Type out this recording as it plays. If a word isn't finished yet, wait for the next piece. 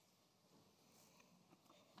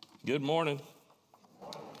Good morning.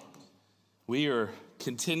 We are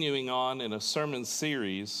continuing on in a sermon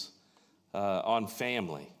series on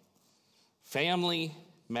family. Family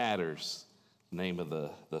Matters, name of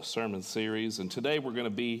the sermon series. And today we're going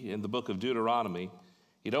to be in the book of Deuteronomy.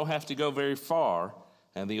 You don't have to go very far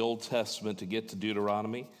in the Old Testament to get to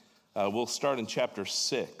Deuteronomy. We'll start in chapter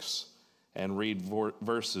 6 and read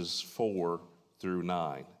verses 4 through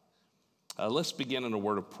 9. Let's begin in a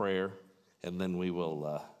word of prayer, and then we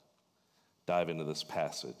will dive into this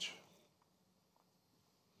passage.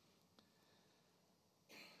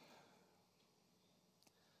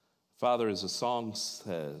 Father, as the song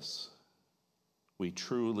says, we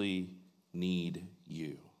truly need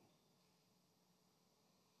you.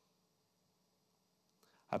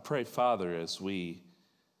 I pray, Father, as we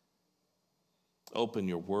open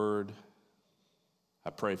your word, I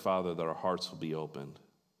pray, Father, that our hearts will be opened,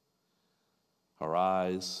 our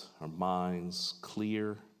eyes, our minds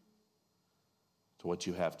clear to what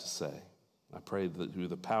you have to say. I pray that through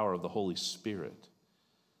the power of the Holy Spirit,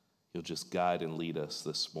 you'll just guide and lead us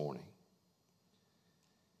this morning.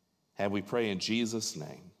 And we pray in Jesus'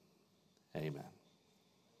 name, amen.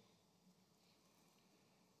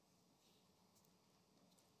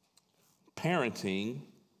 Parenting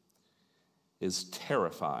is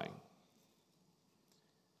terrifying.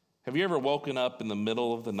 Have you ever woken up in the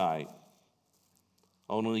middle of the night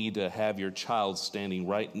only to have your child standing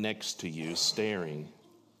right next to you, staring?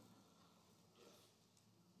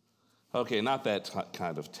 Okay, not that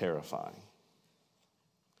kind of terrifying.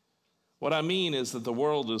 What I mean is that the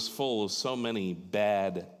world is full of so many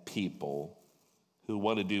bad people who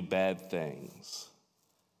want to do bad things,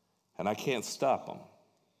 and I can't stop them.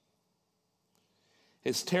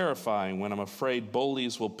 It's terrifying when I'm afraid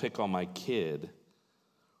bullies will pick on my kid,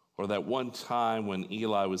 or that one time when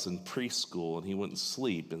Eli was in preschool and he wouldn't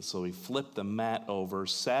sleep, and so he flipped the mat over,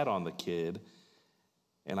 sat on the kid,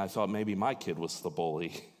 and I thought maybe my kid was the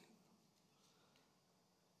bully.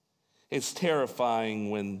 It's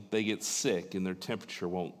terrifying when they get sick and their temperature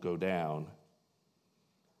won't go down,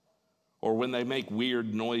 or when they make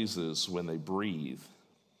weird noises when they breathe.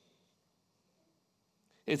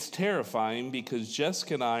 It's terrifying because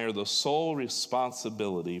Jessica and I are the sole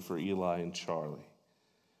responsibility for Eli and Charlie.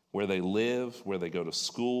 Where they live, where they go to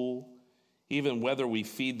school, even whether we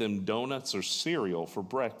feed them donuts or cereal for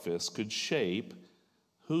breakfast could shape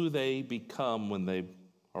who they become when they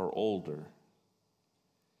are older.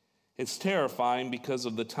 It's terrifying because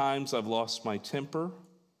of the times I've lost my temper,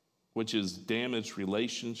 which has damaged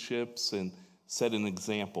relationships and set an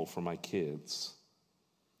example for my kids.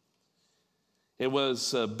 It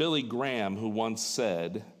was Billy Graham who once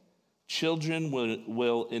said, Children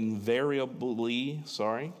will invariably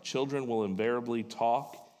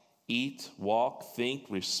talk, eat, walk, think,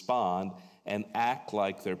 respond, and act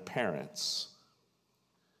like their parents.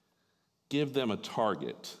 Give them a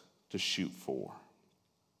target to shoot for.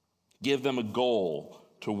 Give them a goal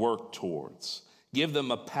to work towards. Give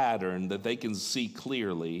them a pattern that they can see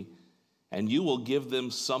clearly, and you will give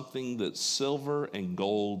them something that silver and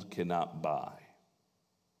gold cannot buy.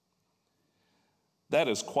 That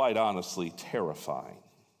is quite honestly terrifying.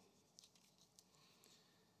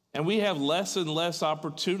 And we have less and less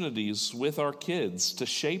opportunities with our kids to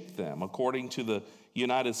shape them. According to the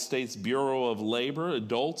United States Bureau of Labor,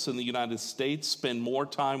 adults in the United States spend more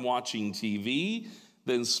time watching TV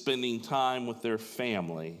than spending time with their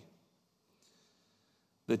family.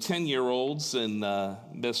 The 10-year-olds in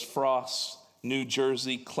Miss Frost's New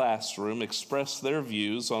Jersey classroom expressed their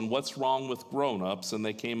views on what's wrong with grown-ups, and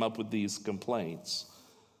they came up with these complaints.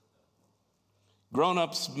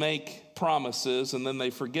 Grown-ups make promises and then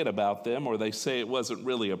they forget about them, or they say it wasn't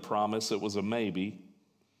really a promise, it was a maybe.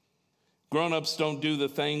 Grown-ups don't do the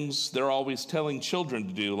things they're always telling children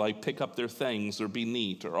to do, like pick up their things or be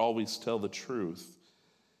neat or always tell the truth.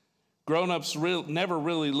 Grown-ups never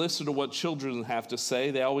really listen to what children have to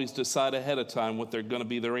say. They always decide ahead of time what they're going to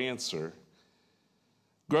be their answer.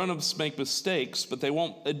 Grown-ups make mistakes, but they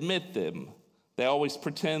won't admit them. They always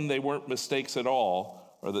pretend they weren't mistakes at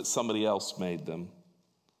all or that somebody else made them.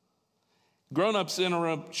 Grown-ups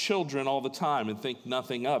interrupt children all the time and think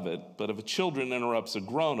nothing of it, but if a child interrupts a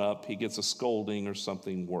grown-up, he gets a scolding or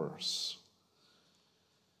something worse.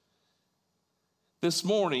 This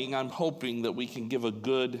morning, I'm hoping that we can give a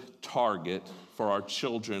good target for our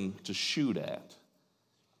children to shoot at.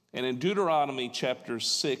 And in Deuteronomy chapter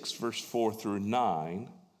 6, verse 4 through 9,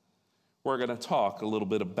 we're going to talk a little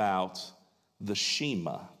bit about the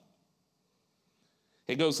Shema.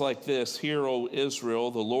 It goes like this: Hear, O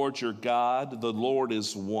Israel, the Lord your God, the Lord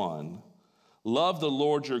is one. Love the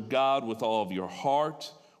Lord your God with all of your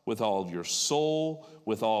heart, with all of your soul,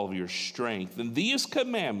 with all of your strength. And these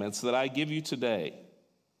commandments that I give you today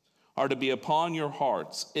are to be upon your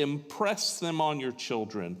hearts. Impress them on your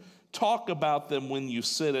children. Talk about them when you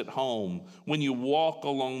sit at home, when you walk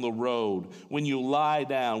along the road, when you lie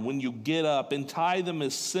down, when you get up, and tie them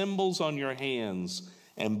as symbols on your hands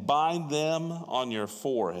and bind them on your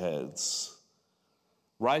foreheads.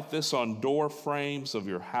 Write this on door frames of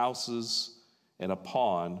your houses and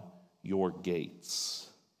upon your gates.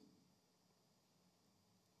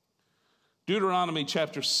 Deuteronomy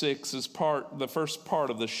chapter 6 is the first part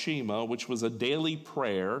of the Shema, which was a daily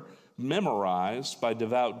prayer memorized by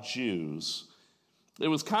devout Jews. It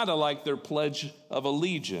was kind of like their pledge of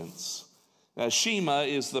allegiance. Shema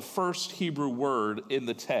is the first Hebrew word in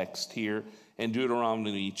the text here in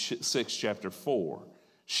Deuteronomy 6 chapter 4.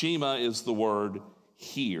 Shema is the word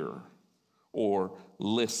hear or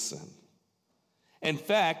listen. In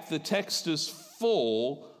fact, the text is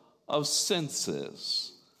full of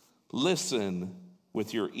senses. Listen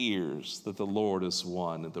with your ears that the Lord is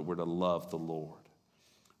one and that we're to love the Lord.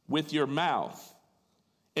 With your mouth,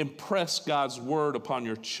 impress God's word upon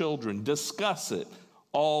your children. Discuss it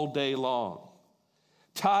all day long.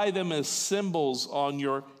 Tie them as symbols on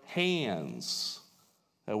your hands.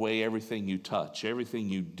 That way everything you touch, everything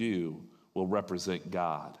you do will represent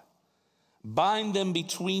God. Bind them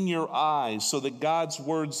between your eyes so that God's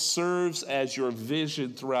word serves as your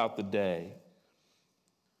vision throughout the day.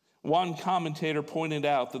 One commentator pointed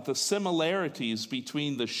out that the similarities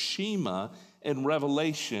between the Shema and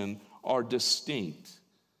Revelation are distinct.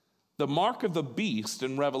 The mark of the beast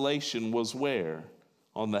in Revelation was where?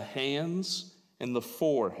 On the hands and the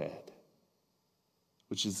forehead,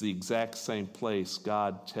 which is the exact same place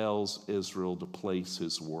God tells Israel to place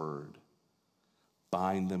his word.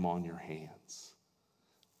 Bind them on your hands.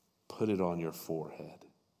 Put it on your forehead.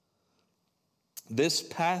 This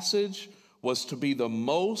passage was to be the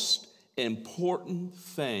most important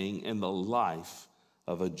thing in the life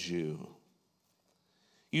of a Jew.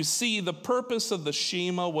 You see, the purpose of the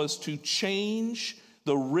Shema was to change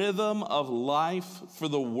the rhythm of life for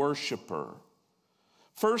the worshiper.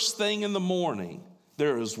 First thing in the morning,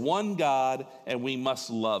 there is one God and we must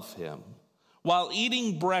love him. While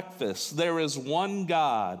eating breakfast, there is one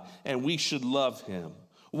God and we should love him.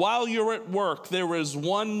 While you're at work, there is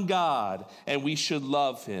one God, and we should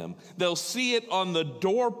love him. They'll see it on the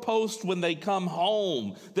doorpost when they come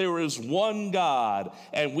home. There is one God,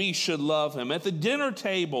 and we should love him. At the dinner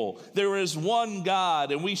table, there is one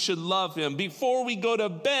God, and we should love him. Before we go to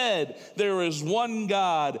bed, there is one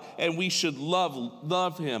God, and we should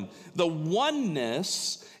love him. The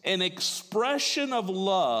oneness and expression of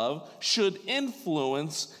love should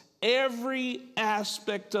influence every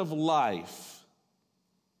aspect of life.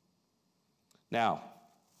 Now,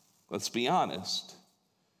 let's be honest.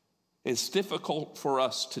 It's difficult for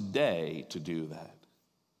us today to do that.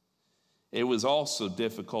 It was also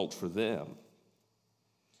difficult for them.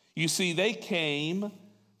 You see, they came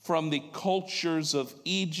from the cultures of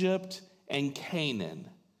Egypt and Canaan,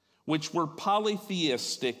 which were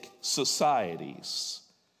polytheistic societies.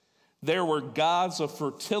 There were gods of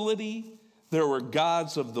fertility. There were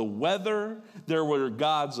gods of the weather, there were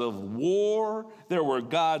gods of war, there were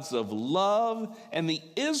gods of love, and the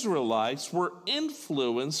Israelites were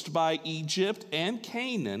influenced by Egypt and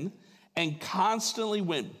Canaan and constantly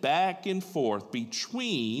went back and forth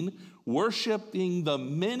between worshiping the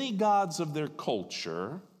many gods of their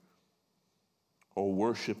culture or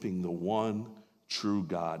worshiping the one true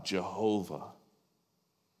God, Jehovah.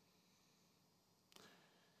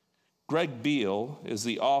 Greg Beale is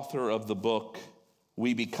the author of the book,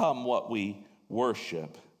 We Become What We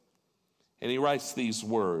Worship. And he writes these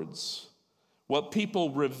words: what people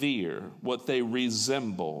revere, what they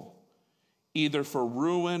resemble, either for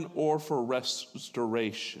ruin or for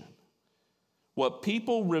restoration. What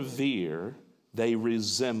people revere, they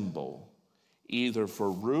resemble, either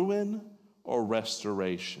for ruin or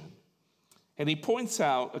restoration. And he points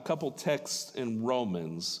out a couple texts in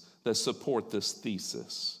Romans that support this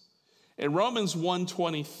thesis. In Romans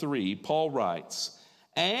 1:23, Paul writes,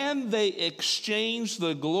 and they exchanged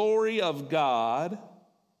the glory of God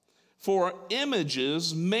for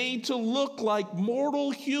images made to look like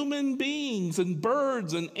mortal human beings and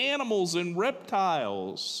birds and animals and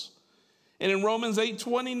reptiles. And in Romans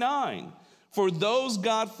 8:29, for those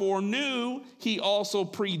God foreknew, he also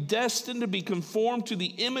predestined to be conformed to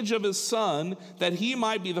the image of his Son, that he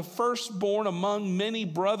might be the firstborn among many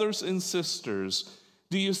brothers and sisters.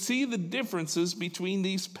 Do you see the differences between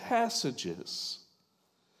these passages?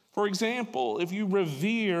 For example, if you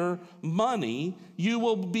revere money, you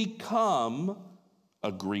will become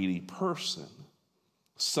a greedy person.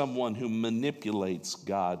 someone who manipulates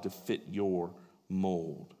God to fit your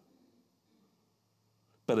mold.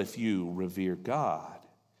 But if you revere God,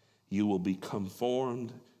 you will be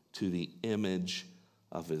conformed to the image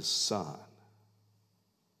of his Son.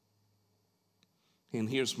 And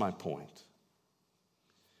here's my point.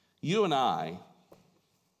 You and I,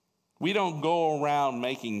 we don't go around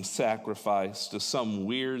making sacrifice to some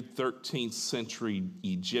weird 13th century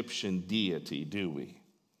Egyptian deity, do we?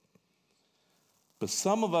 But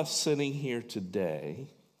some of us sitting here today,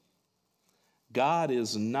 God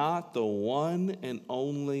is not the one and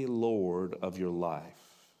only Lord of your life.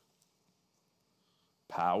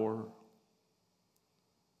 Power,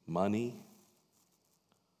 money,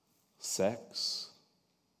 sex,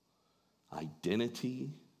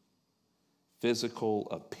 identity, physical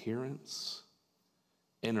appearance,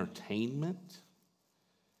 entertainment,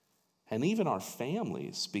 and even our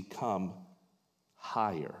families become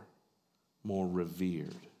higher, more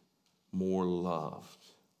revered, more loved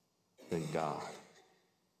than God.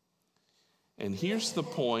 And here's the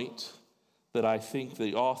point that I think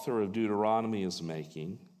the author of Deuteronomy is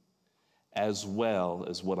making, as well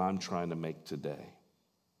as what I'm trying to make today.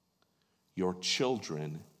 Your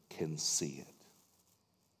children can see it.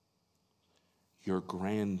 Your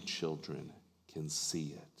grandchildren can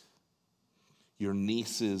see it. Your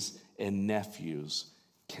nieces and nephews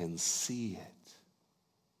can see it.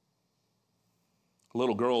 A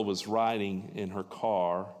little girl was riding in her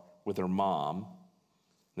car with her mom.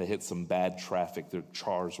 They hit some bad traffic. The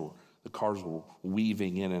cars were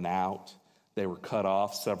weaving in and out. They were cut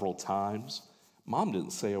off several times. Mom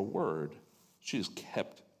didn't say a word. She just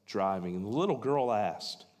kept driving. And the little girl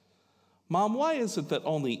asked, "Mom, why is it that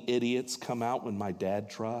only idiots come out when my dad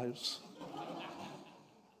drives?"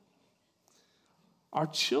 Our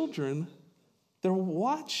children, they're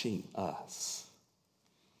watching us.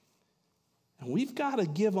 And we've got to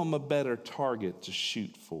give them a better target to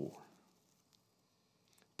shoot for.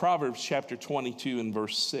 Proverbs chapter 22 and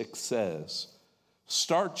verse 6 says,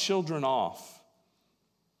 "Start children off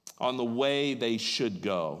on the way they should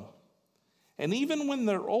go. And even when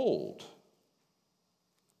they're old,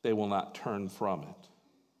 they will not turn from it."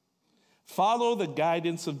 Follow the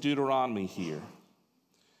guidance of Deuteronomy here.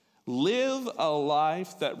 Live a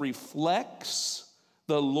life that reflects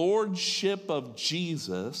the lordship of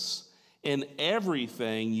Jesus in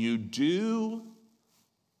everything you do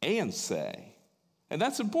and say. And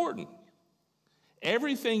that's important.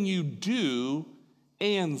 Everything you do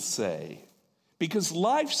and say. Because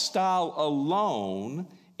lifestyle alone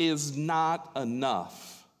is not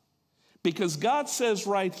enough. Because God says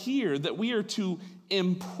right here that we are to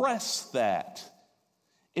impress that.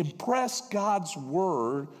 Impress God's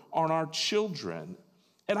word on our children.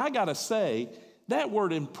 And I gotta say, that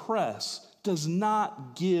word impress does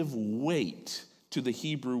not give weight to the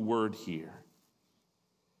Hebrew word here.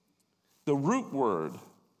 The root word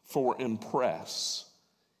for impress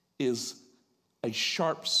is a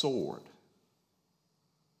sharp sword.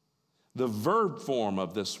 The verb form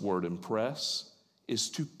of this word impress is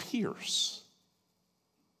to pierce.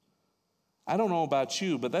 I don't know about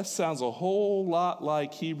you, but that sounds a whole lot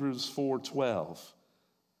like Hebrews 4:12.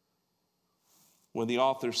 When the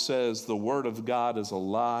author says the word of God is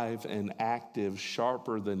alive and active,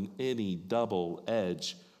 sharper than any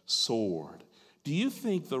double-edged sword. Do you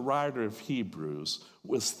think the writer of Hebrews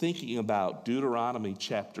was thinking about Deuteronomy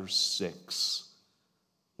chapter 6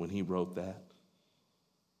 when he wrote that?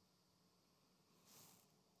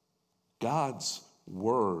 God's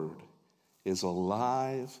word is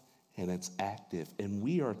alive and it's active, and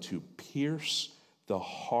we are to pierce the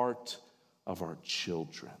heart of our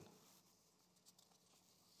children.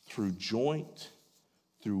 Through joint,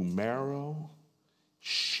 through marrow,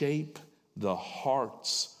 shape the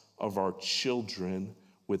hearts of our children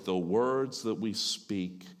with the words that we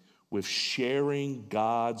speak, with sharing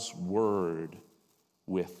God's word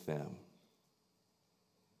with them.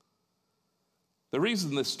 The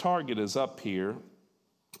reason this target is up here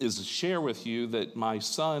is to share with you that my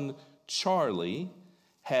son, Charlie,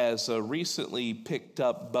 has recently picked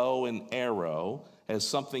up bow and arrow as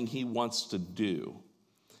something he wants to do.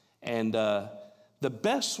 And the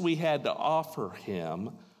best we had to offer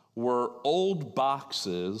him were old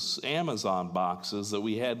boxes, Amazon boxes that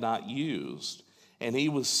we had not used. And he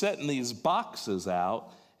was setting these boxes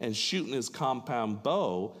out and shooting his compound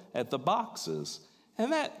bow at the boxes.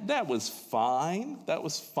 And that was fine. That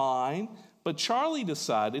was fine. But Charlie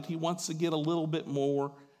decided he wants to get a little bit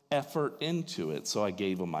more effort into it. So I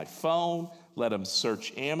gave him my phone, let him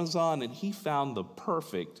search Amazon, and he found the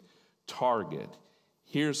perfect target.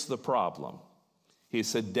 Here's the problem. He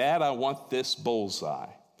said, "Dad, I want this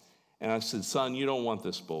bullseye." And I said, son, you don't want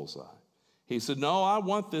this bullseye. He said, no, I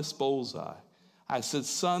want this bullseye. I said,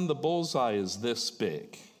 son, the bullseye is this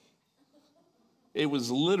big. It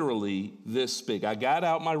was literally this big. I got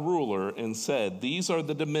out my ruler and said, these are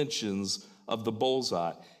the dimensions of the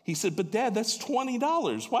bullseye. He said, but Dad, that's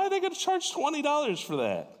 $20. Why are they going to charge $20 for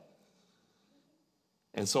that?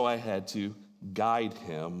 And so I had to guide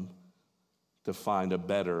him to find a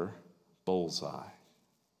better bullseye.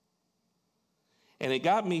 And it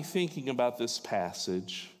got me thinking about this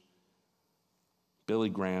passage, Billy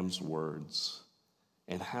Graham's words,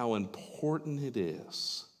 and how important it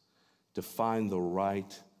is to find the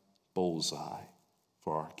right bullseye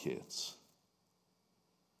for our kids.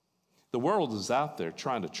 The world is out there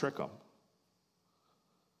trying to trick them.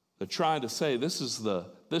 They're trying to say this is the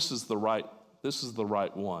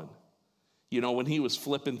right one. You know, when he was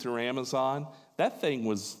flipping through Amazon, that thing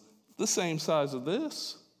was the same size of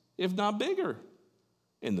this, if not bigger,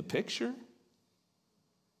 in the picture.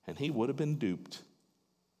 And he would have been duped.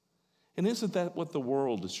 And isn't that what the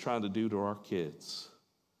world is trying to do to our kids?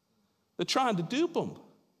 They're trying to dupe them.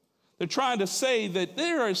 They're trying to say that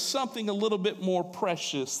there is something a little bit more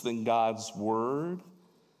precious than God's word.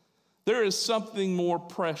 There is something more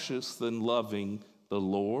precious than loving the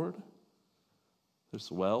Lord.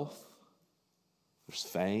 There's wealth. There's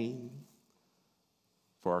fame.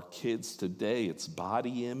 For our kids today, it's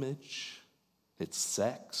body image. It's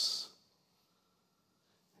sex.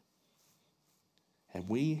 And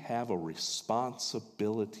we have a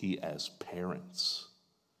responsibility as parents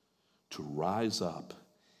to rise up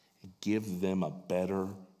and give them a better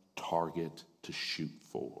target to shoot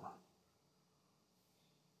for.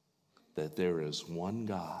 That there is one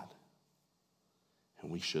God,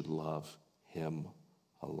 and we should love him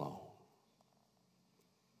alone.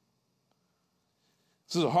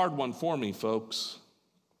 This is a hard one for me, folks,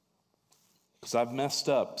 because I've messed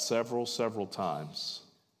up several times.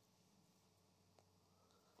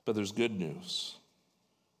 But there's good news.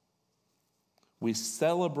 We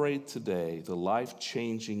celebrate today the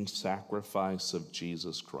life-changing sacrifice of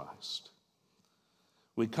Jesus Christ.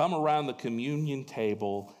 We come around the communion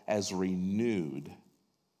table as renewed,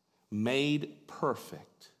 made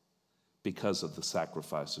perfect because of the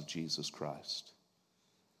sacrifice of Jesus Christ.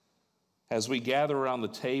 As we gather around the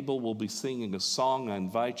table, we'll be singing a song. I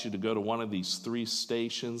invite you to go to one of these 3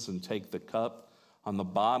 stations and take the cup. On the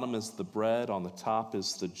bottom is the bread, on the top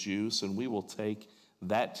is the juice, and we will take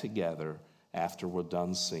that together after we're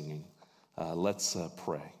done singing. Let's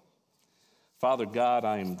pray. Father God,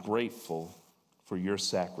 I am grateful for your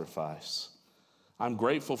sacrifice. I'm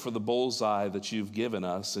grateful for the bullseye that you've given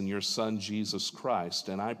us in your Son, Jesus Christ,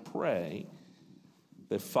 and I pray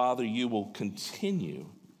that, Father, you will continue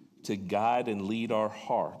to guide and lead our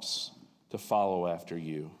hearts to follow after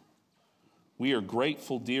you. We are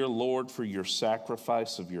grateful, dear Lord, for your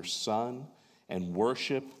sacrifice of your Son, and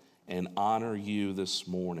worship and honor you this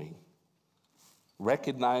morning,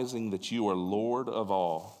 recognizing that you are Lord of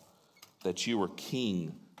all, that you are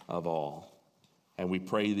King of all. And we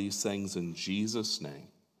pray these things in Jesus' name.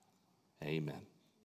 Amen.